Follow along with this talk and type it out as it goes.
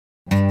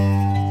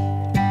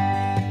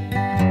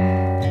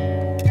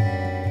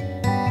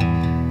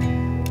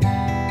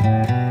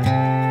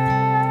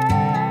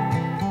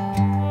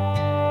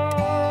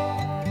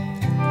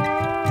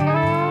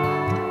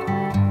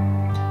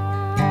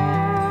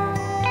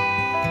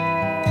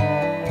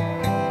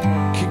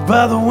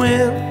by the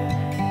wind,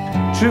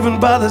 driven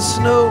by the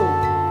snow,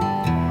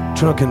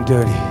 drunk and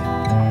dirty.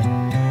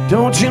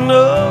 Don't you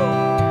know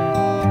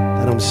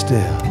that I'm still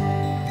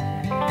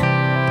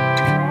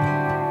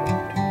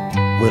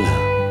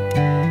Willin?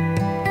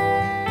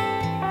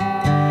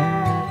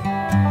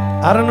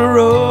 Out on the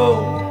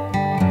road,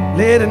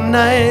 late at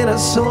night, I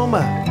saw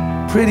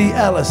my pretty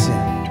Allison.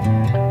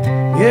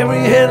 Every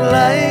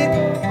headlight,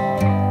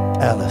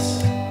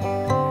 Alice,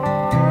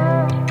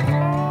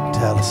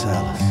 Alice,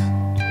 Alice.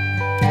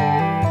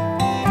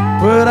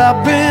 But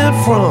I've been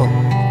from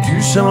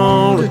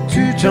Tucson to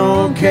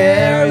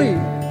Tucson-Cary,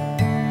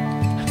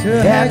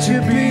 to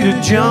Hatchet-Beat to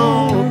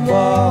Joan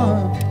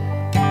Bar,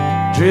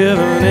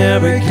 driven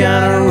every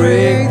kind of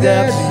rig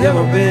that's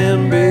ever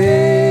been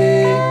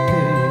big.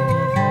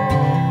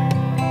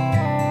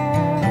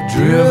 I've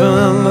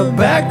driven the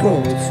back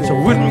roads so I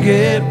wouldn't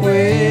get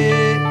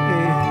wet.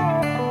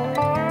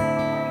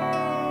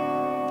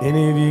 And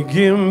if you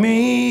give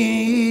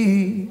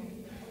me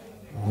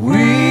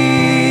weed,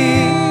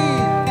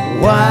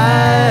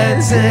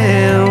 whites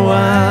and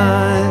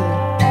wine,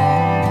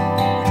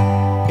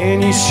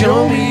 and you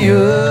show me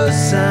your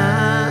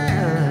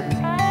sign,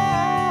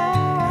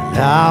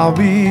 I'll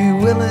be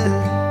willing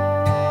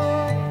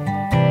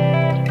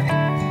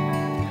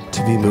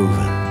to be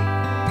moving.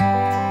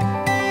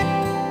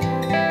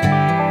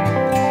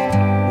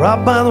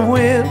 Robbed by the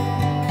wind,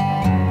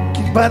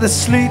 kicked by the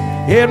sleet,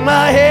 hit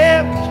my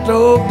head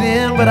stove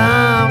in, but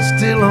I'm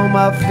still on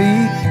my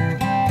feet,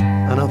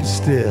 and I'm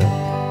still in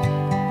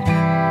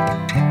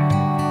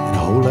a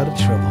whole lot of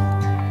trouble.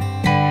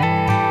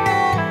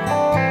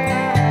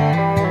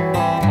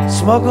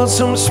 Smuggled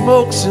some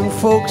smokes and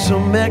folks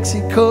from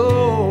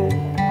Mexico,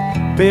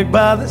 baked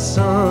by the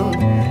sun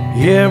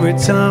every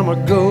time I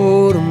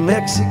go to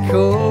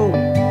Mexico,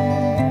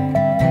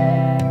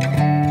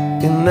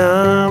 and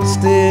I'm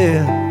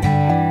still,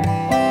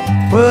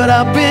 but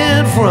I've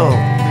been from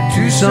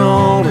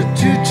Tucson to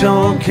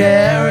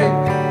Tucson-Cary,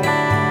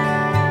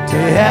 to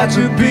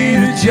Hatchet-Beat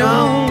to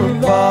Joan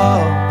Bar,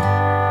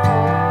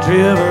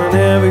 driven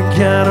every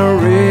kind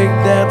of rig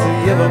that's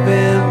ever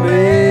been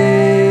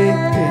made,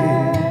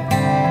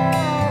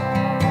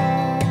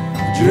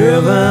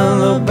 driven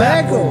the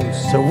back roads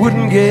so I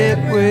wouldn't get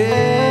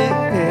wet.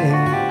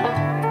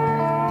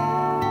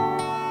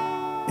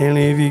 And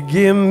if you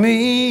give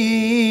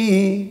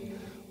me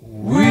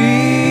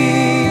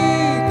weed,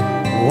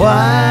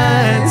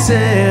 whites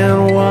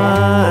and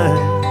wine,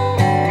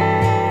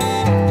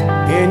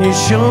 and you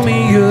show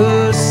me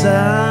your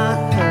sign,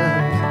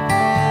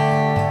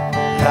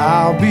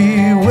 I'll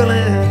be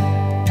willing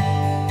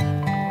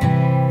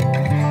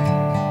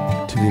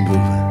to be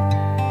moving.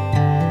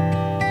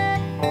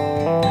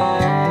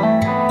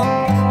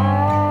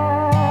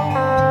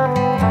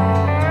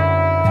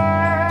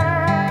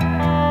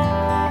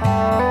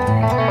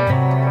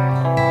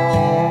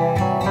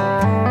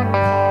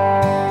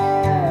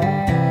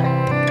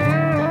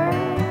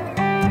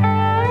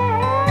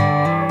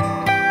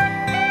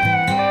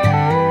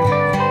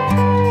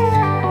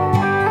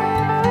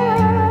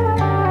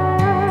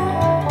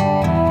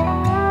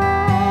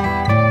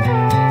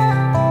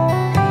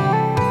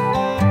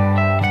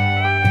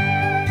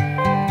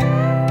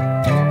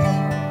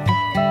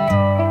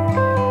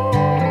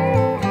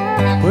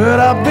 But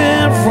I've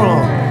been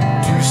from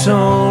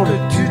Tucson to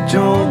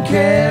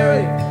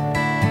Tucson-Cary,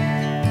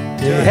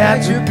 to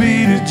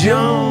Hatchet-Beat to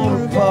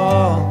Joan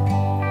Bar,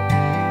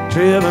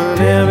 driven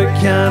every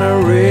kind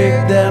of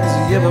rig that's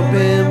ever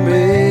been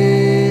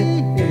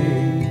made,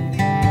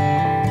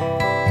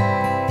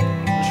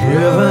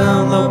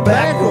 driven the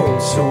back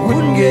roads so I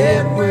wouldn't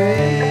get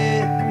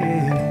wet.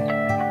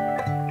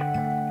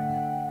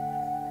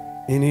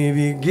 And if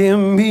you give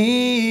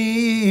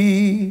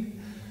me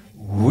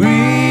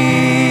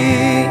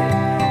weed,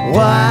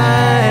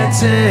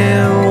 whites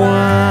and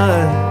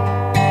wine,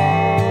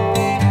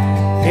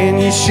 and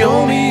you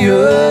show me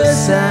your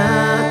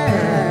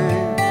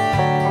sign,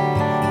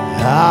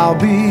 I'll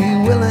be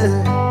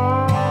willing.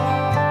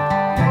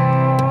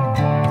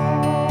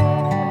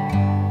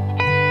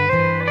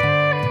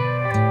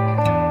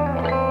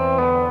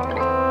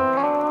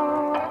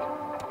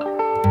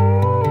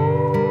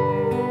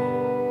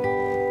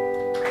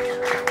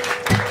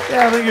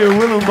 Yeah, I think you're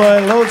Willin by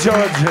Low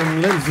George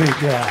and Lindsay.